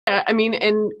Yeah, I mean,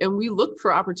 and we look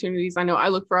for opportunities. I know I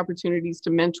look for opportunities to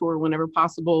mentor whenever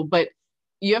possible, but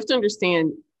you have to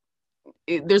understand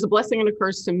there's a blessing and a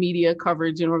curse to media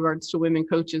coverage in regards to women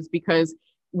coaches, because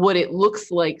what it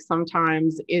looks like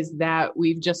sometimes is that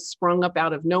we've just sprung up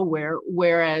out of nowhere,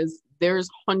 whereas there's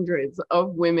hundreds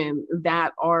of women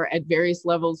that are at various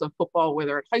levels of football,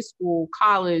 whether at high school,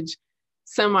 college,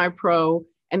 semi-pro,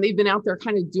 and they've been out there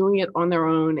kind of doing it on their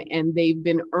own, and they've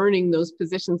been earning those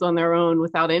positions on their own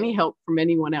without any help from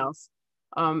anyone else.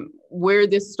 Where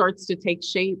this starts to take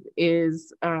shape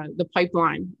is the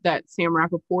pipeline that Sam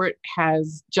Rappaport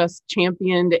has just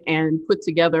championed and put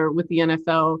together with the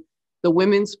NFL, the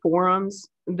women's forums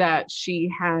that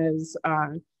she has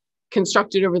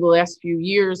constructed over the last few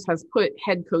years, has put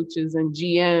head coaches and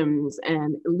GMs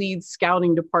and lead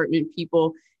scouting department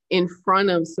people in front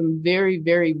of some very,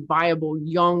 very viable,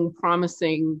 young,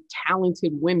 promising,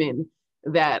 talented women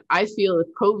that I feel if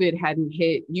COVID hadn't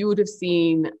hit, you would have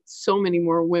seen so many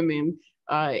more women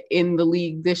in the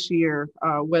league this year,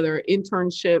 whether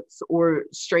internships or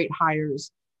straight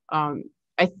hires.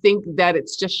 I think that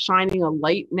it's just shining a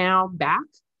light now back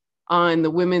on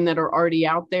the women that are already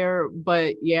out there.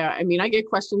 But yeah, I mean, I get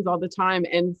questions all the time,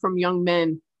 and from young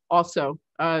men also,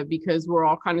 because we're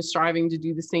all kind of striving to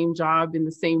do the same job in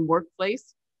the same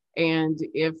workplace. And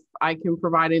if I can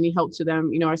provide any help to them,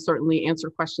 I certainly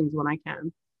answer questions when I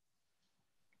can.